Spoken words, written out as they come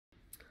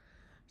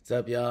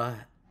What's up, y'all?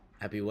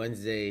 Happy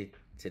Wednesday.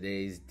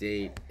 Today's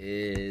date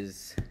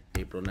is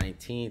April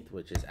 19th,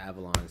 which is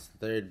Avalon's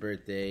third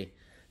birthday.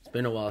 It's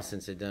been a while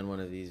since I've done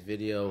one of these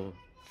video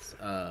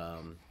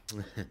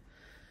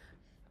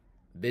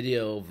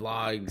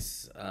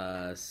vlogs,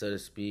 so to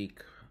speak,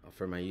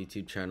 for my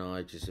YouTube channel.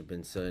 I just have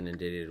been so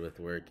inundated with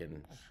work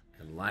and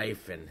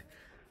life and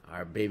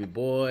our baby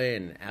boy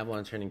and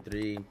Avalon turning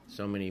 3.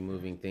 So many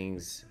moving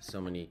things,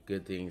 so many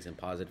good things and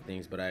positive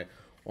things. But I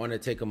want to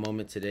take a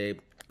moment today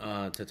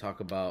to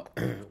talk about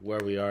where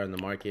we are in the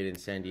market in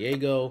San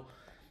Diego,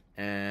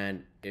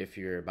 and if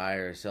you're a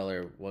buyer or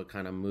seller, what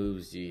kind of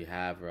moves do you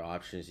have or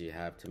options do you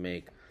have to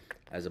make.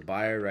 As a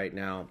buyer right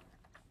now,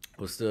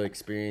 we're still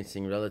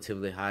experiencing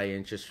relatively high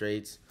interest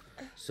rates,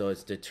 so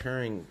it's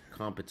deterring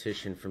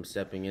competition from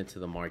stepping into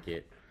the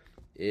market.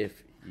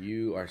 If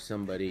you are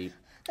somebody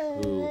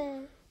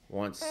who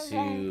wants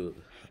to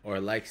or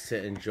likes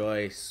to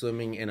enjoy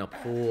swimming in a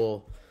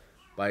pool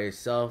by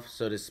yourself,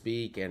 so to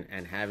speak, and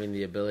having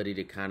the ability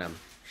to kind of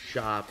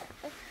shop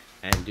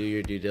and do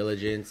your due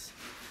diligence,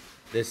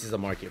 this is a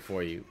market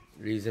for you.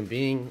 Reason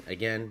being,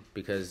 again,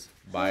 because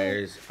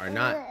buyers are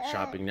not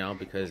shopping now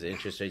because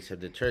interest rates have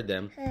deterred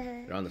them.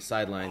 They're on the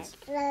sidelines.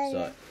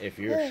 So if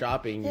you're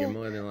shopping, you're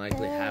more than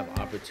likely have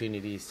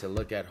opportunities to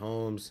look at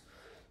homes,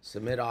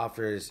 submit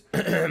offers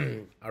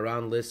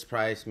around list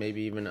price,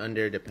 maybe even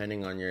under,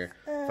 depending on your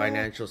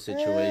financial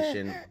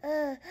situation.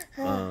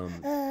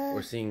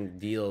 We're seeing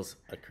deals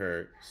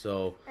occur.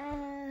 So,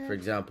 for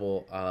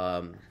example,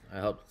 I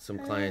helped some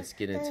clients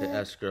get into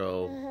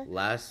escrow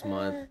last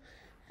month,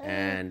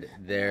 and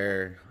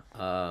their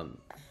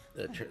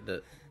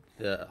the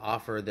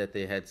offer that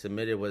they had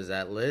submitted was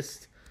at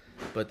list,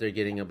 but they're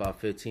getting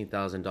about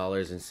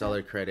 $15,000 in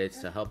seller credits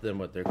to help them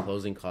with their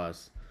closing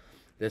costs.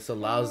 This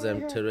allows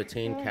them to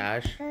retain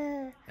cash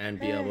and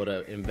be able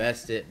to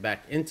invest it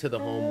back into the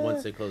home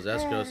once they close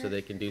escrow, so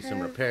they can do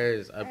some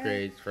repairs,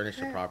 upgrades, furnish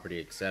the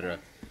property, etc.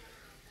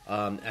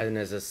 And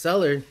as a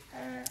seller,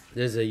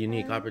 there's a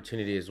unique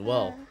opportunity as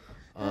well.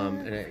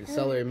 And a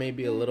seller may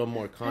be a little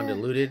more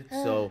convoluted.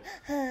 So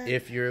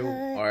if you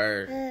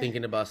are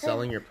thinking about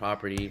selling your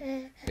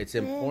property, it's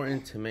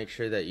important to make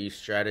sure that you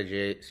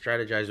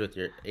strategize with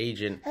your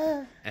agent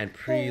and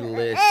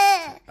pre-list,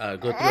 go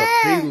through a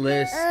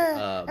pre-list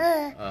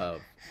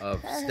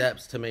of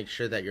steps to make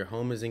sure that your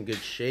home is in good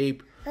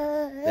shape,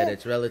 that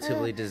it's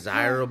relatively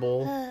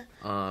desirable.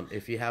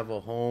 If you have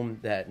a home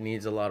that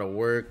needs a lot of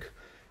work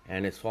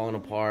and it's falling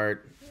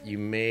apart, you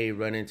may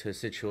run into a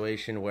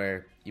situation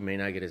where you may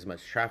not get as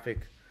much traffic,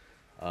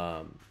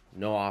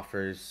 no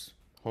offers,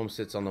 home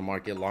sits on the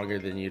market longer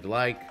than you'd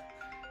like,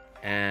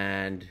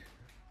 and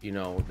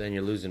then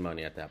you're losing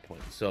money at that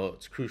point. So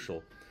it's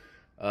crucial.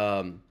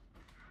 But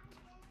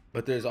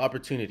there's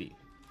opportunity.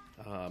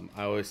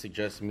 I always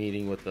suggest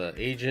meeting with the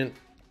agent,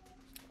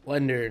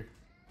 lender,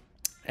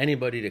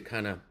 anybody to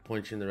kind of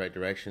point you in the right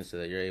direction so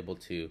that you're able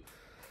to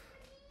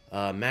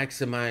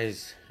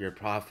maximize your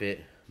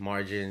profit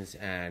margins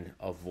and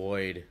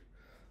avoid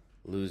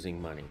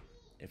losing money.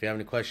 If you have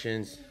any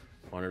questions,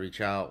 want to reach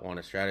out, want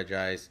to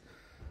strategize,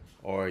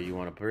 or you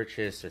want to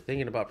purchase or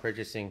thinking about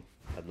purchasing,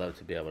 I'd love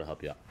to be able to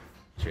help you out.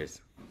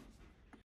 Cheers.